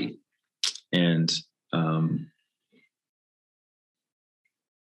embody. And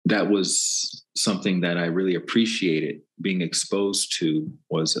that was something that I really appreciated being exposed to,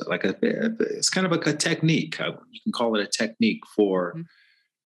 was like it's kind of like a technique. You can call it a technique for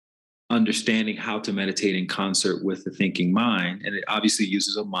understanding how to meditate in concert with the thinking mind. And it obviously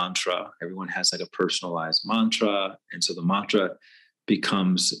uses a mantra. Everyone has like a personalized mantra. And so the mantra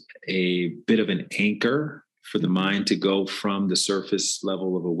becomes a bit of an anchor for the mind to go from the surface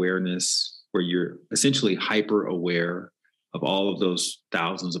level of awareness, where you're essentially hyper aware of all of those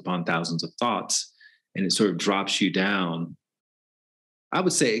thousands upon thousands of thoughts. And it sort of drops you down. I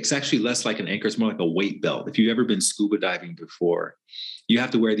would say it's actually less like an anchor. It's more like a weight belt. If you've ever been scuba diving before, you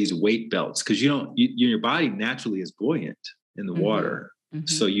have to wear these weight belts because your body naturally is buoyant in the water. Mm-hmm.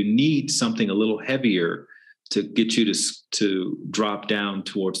 So you need something a little heavier to get you to drop down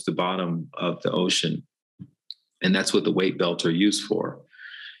towards the bottom of the ocean. And that's what the weight belts are used for.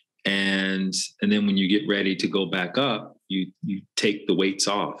 And then when you get ready to go back up, you take the weights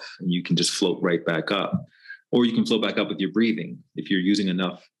off and you can just float right back up. Or you can float back up with your breathing if you're using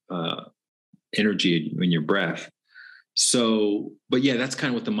enough energy in your breath. So, but yeah, that's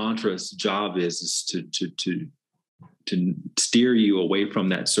kind of what the mantra's job is to steer you away from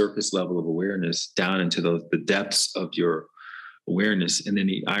that surface level of awareness down into the depths of your awareness. And then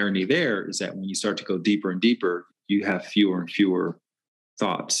the irony there is that when you start to go deeper and deeper, you have fewer and fewer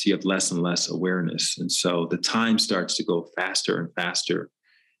thoughts. You have less and less awareness. And so the time starts to go faster and faster.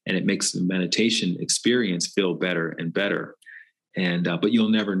 And it makes the meditation experience feel better and better. And but you'll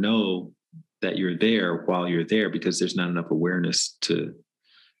never know that you're there while you're there because there's not enough awareness to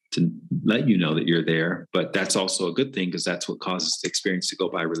let you know that you're there. But that's also a good thing because that's what causes the experience to go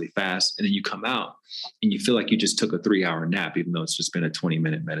by really fast. And then you come out and you feel like you just took a 3-hour nap, even though it's just been a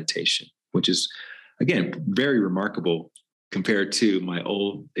 20-minute meditation, which is, again, very remarkable compared to my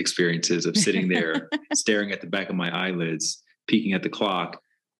old experiences of sitting there, staring at the back of my eyelids, peeking at the clock.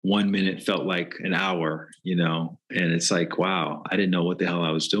 1 minute felt like an hour, and it's like, wow, I didn't know what the hell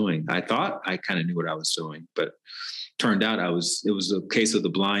I was doing. I thought I kind of knew what I was doing, but turned out it was a case of the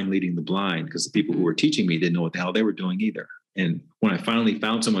blind leading the blind, because the people who were teaching me didn't know what the hell they were doing either. And when I finally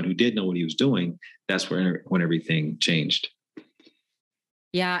found someone who did know what he was doing, that's when everything changed.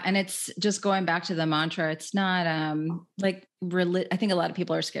 Yeah. And it's just going back to the mantra. It's not I think a lot of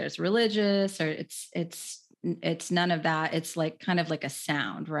people are scared it's religious, or it's none of that. It's like kind of like a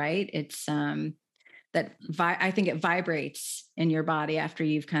sound, right? It's I think it vibrates in your body after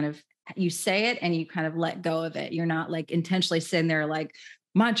you say it and you kind of let go of it. You're not like intentionally sitting there like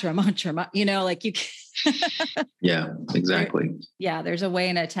mantra, like you can. Yeah, exactly. There's a way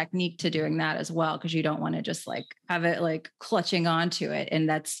and a technique to doing that as well, because you don't want to just like have it like clutching onto it. And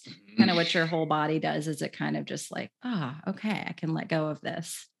that's kind of what your whole body does, is it kind of just like, okay, I can let go of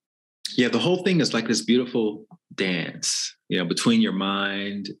this. Yeah, the whole thing is like this beautiful dance, between your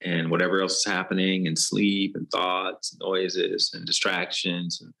mind and whatever else is happening, and sleep and thoughts, and noises and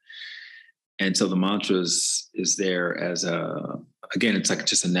distractions. And so the mantra is there as it's like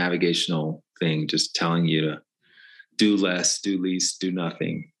just a navigational thing, just telling you to do less, do least, do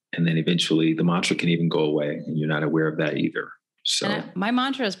nothing. And then eventually the mantra can even go away and you're not aware of that either. So my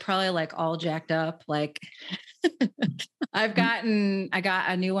mantra is probably like all jacked up. Like I got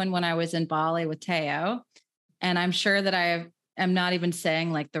a new one when I was in Bali with Teo, and I'm sure that I am not even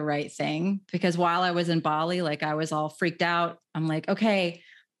saying like the right thing, because while I was in Bali, like I was all freaked out. I'm like, okay,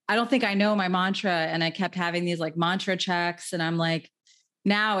 I don't think I know my mantra. And I kept having these like mantra checks. And I'm like,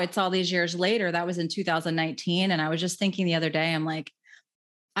 now it's all these years later. That was in 2019. And I was just thinking the other day, I'm like,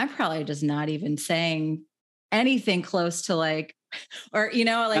 I'm probably just not even saying anything close to like, or,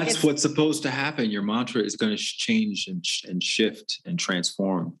 like that's what's supposed to happen. Your mantra is going to change and shift and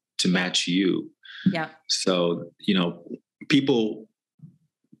transform to match you. Yeah. So, people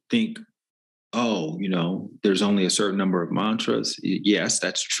think, there's only a certain number of mantras. Yes,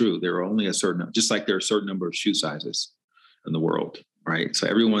 that's true. There are only just like there are a certain number of shoe sizes in the world, right? So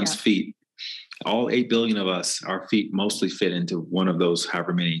everyone's feet, all 8 billion of us, our feet mostly fit into one of those,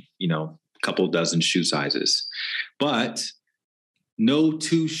 however many, couple dozen shoe sizes. But no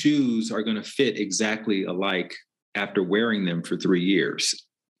 2 shoes are going to fit exactly alike after wearing them for 3 years.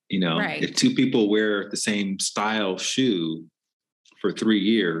 Right. If 2 people wear the same style shoe for 3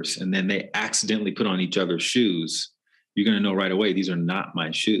 years and then they accidentally put on each other's shoes, you're going to know right away, these are not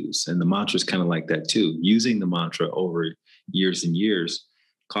my shoes. And the mantra is kind of like that too. Using the mantra over years and years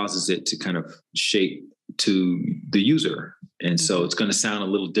causes it to kind of shape to the user. And so it's going to sound a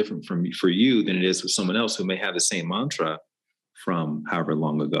little different for you than it is for someone else who may have the same mantra from however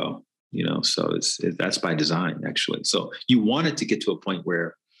long ago. So that's by design, actually. So you want it to get to a point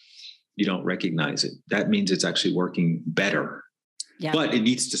where you don't recognize it. That means it's actually working better. Yeah. But it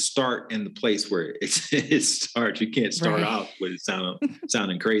needs to start in the place where it starts. You can't start out with it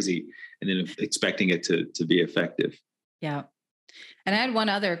sounding crazy and then expecting it to be effective. Yeah. And I had one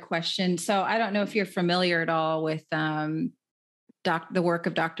other question. So I don't know if you're familiar at all with the work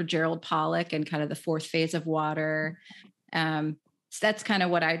of Dr. Gerald Pollack and kind of the fourth phase of water. So that's kind of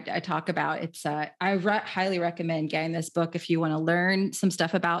what I talk about. It's I highly recommend getting this book if you want to learn some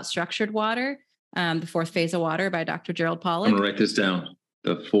stuff about structured water. The fourth phase of water by Dr. Gerald Pollack. I'm going to write this down.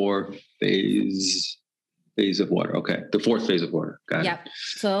 The fourth phase of water. Okay. The fourth phase of water. Got it.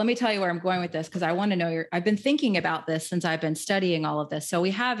 So let me tell you where I'm going with this, because I want to know I've been thinking about this since I've been studying all of this. So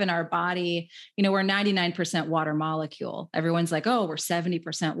we have in our body, we're 99% water molecule. Everyone's like, oh, we're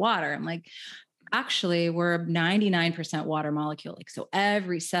 70% water. I'm like, actually, we're 99% water molecule. Like, so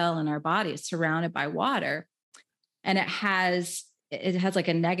every cell in our body is surrounded by water, and it has like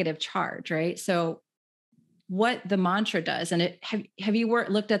a negative charge, right? So what the mantra does, and have you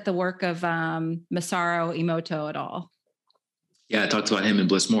looked at the work of Masaru Emoto at all? Yeah, I talked about him in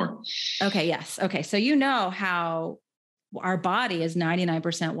Bliss More. Okay, yes. Okay, so how our body is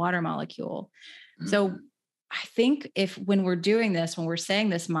 99% water molecule. Mm-hmm. So I think when we're doing this, when we're saying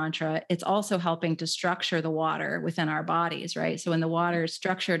this mantra, it's also helping to structure the water within our bodies, right? So when the water is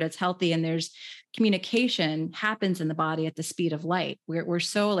structured, it's healthy, and there's communication happens in the body at the speed of light. We're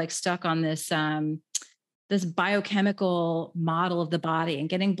so like stuck on this biochemical model of the body and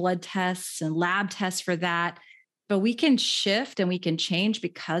getting blood tests and lab tests for that. But we can shift and we can change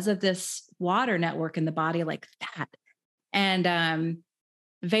because of this water network in the body like that. And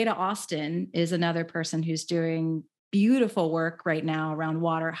Veda Austin is another person who's doing beautiful work right now around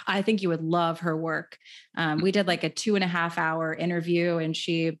water. I think you would love her work. We did like a 2.5 hour interview, and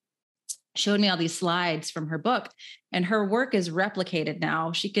she showed me all these slides from her book, and her work is replicated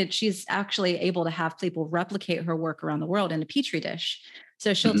now. She's actually able to have people replicate her work around the world in a Petri dish.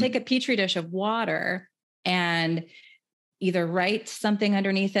 So she'll take a Petri dish of water and either write something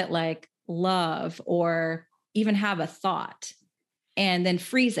underneath it like love, or even have a thought, and then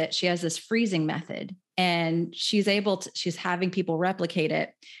freeze it. She has this freezing method, and she's having people replicate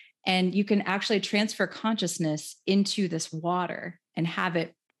it. And you can actually transfer consciousness into this water and have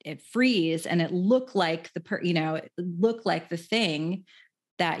it freeze, and it look like the thing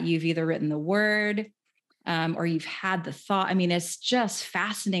that you've either written the word or you've had the thought. I mean, it's just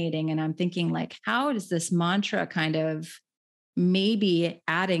fascinating. And I'm thinking, like, how does this mantra kind of maybe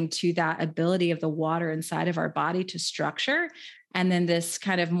adding to that ability of the water inside of our body to structure, and then this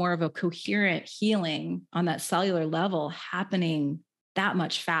kind of more of a coherent healing on that cellular level happening that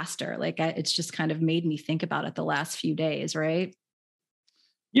much faster? Like, it's just kind of made me think about it the last few days, right?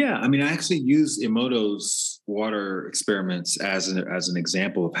 Yeah, I mean, I actually use Emoto's water experiments as an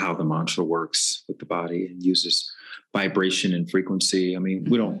example of how the mantra works with the body, and uses vibration and frequency. I mean,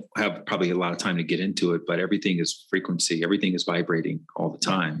 we don't have probably a lot of time to get into it, but everything is frequency. Everything is vibrating all the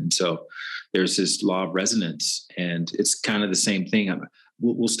time. And so there's this law of resonance, and it's kind of the same thing.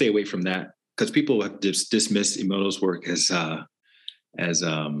 We'll stay away from that, because people have dismissed Emoto's work as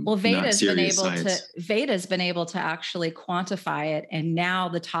Veda's been able to actually quantify it, and now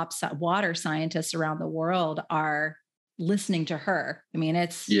the top water scientists around the world are listening to her. I mean,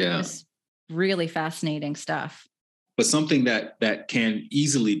 it's really fascinating stuff. But something that can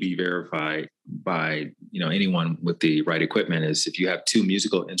easily be verified by anyone with the right equipment is if you have two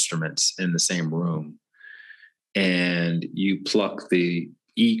musical instruments in the same room, and you pluck the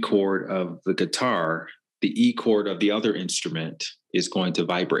E chord of the guitar, the E chord of the other instrument is going to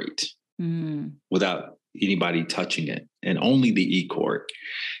vibrate without anybody touching it, and only the E chord.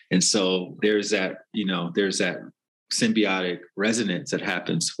 And so there's that symbiotic resonance that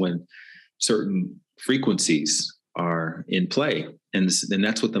happens when certain frequencies are in play. And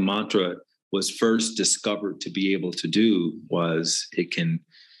that's what the mantra was first discovered to be able to do, was it can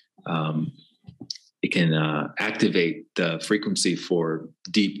activate the frequency for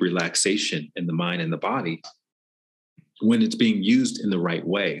deep relaxation in the mind and the body when it's being used in the right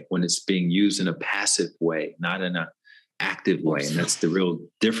way, when it's being used in a passive way, not in an active way. And that's the real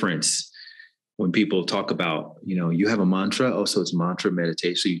difference when people talk about, you have a mantra. So it's mantra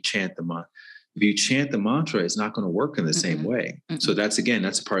meditation. So you chant the mantra. If you chant the mantra, it's not going to work in the same way. So that's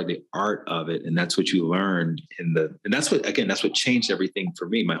part of the art of it. And that's what you learned and that's what changed everything for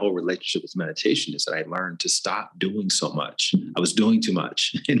me. My whole relationship with meditation is that I learned to stop doing so much. I was doing too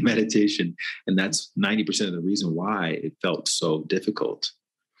much in meditation. And that's 90% of the reason why it felt so difficult.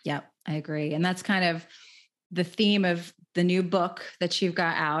 Yeah, I agree. And that's kind of the theme of the new book that you've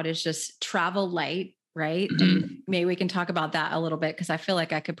got out is just travel light, right? And maybe we can talk about that a little bit, because I feel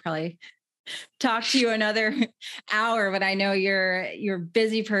like I could probably talk to you another hour, but I know you're a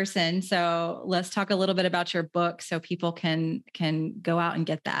busy person. So let's talk a little bit about your book so people can go out and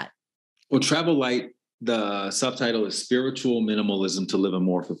get that. Well, Travel Light, the subtitle is Spiritual Minimalism to Live a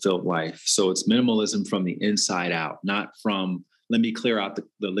More Fulfilled Life. So it's minimalism from the inside out, not from, let me clear out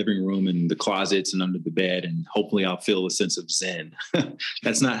the living room and the closets and under the bed, and hopefully I'll feel a sense of Zen.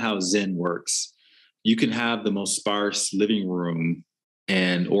 That's not how Zen works. You can have the most sparse living room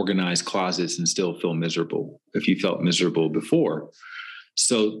and organized closets and still feel miserable if you felt miserable before.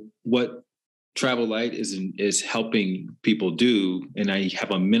 So what Travel Light is helping people do, and I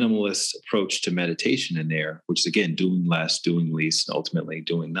have a minimalist approach to meditation in there, which is, again, doing less, doing least, and ultimately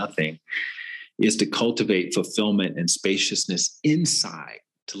doing nothing, is to cultivate fulfillment and spaciousness inside,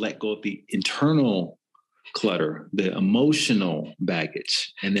 to let go of the internal clutter, the emotional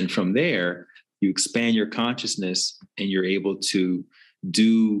baggage. And then from there, you expand your consciousness and you're able to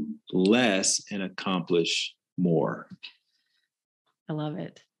do less and accomplish more. I love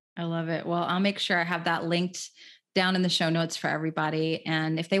it. I love it. Well, I'll make sure I have that linked down in the show notes for everybody.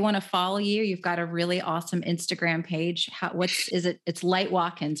 And if they want to follow you, you've got a really awesome Instagram page. It's Light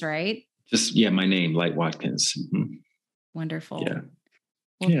Watkins, right? My name, Light Watkins. Mm-hmm. Wonderful. Yeah.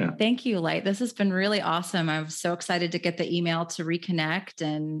 Well, thank you, Light. This has been really awesome. I'm so excited to get the email to reconnect.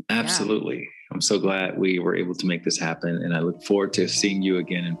 And absolutely. Yeah. I'm so glad we were able to make this happen. And I look forward to seeing you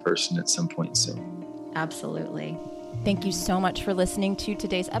again in person at some point soon. Absolutely. Thank you so much for listening to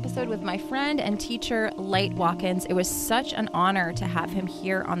today's episode with my friend and teacher, Light Watkins. It was such an honor to have him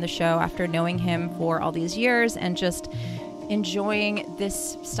here on the show after knowing him for all these years and just enjoying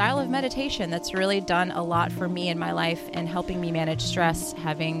this style of meditation that's really done a lot for me in my life and helping me manage stress,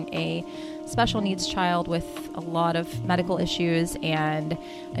 having a special needs child with a lot of medical issues and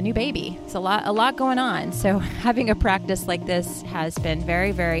a new baby. It's a lot going on. So having a practice like this has been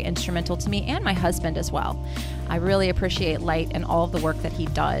very, very instrumental to me and my husband as well. I really appreciate Light and all of the work that he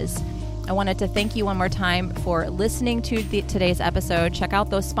does. I wanted to thank you one more time for listening to today's episode. Check out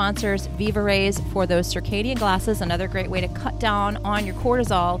those sponsors, Viva Rays for those circadian glasses. Another great way to cut down on your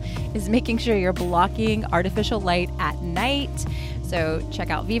cortisol is making sure you're blocking artificial light at night. So check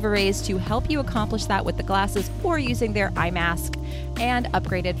out Viva Rays to help you accomplish that with the glasses or using their eye mask, and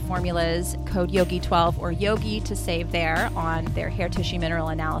upgraded formulas, code YOGI12 or YOGI to save there on their hair tissue mineral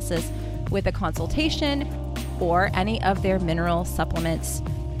analysis with a consultation or any of their mineral supplements.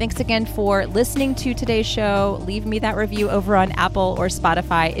 Thanks again for listening to today's show. Leave me that review over on Apple or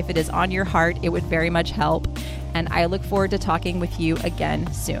Spotify. If it is on your heart, it would very much help. And I look forward to talking with you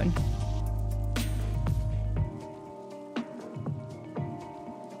again soon.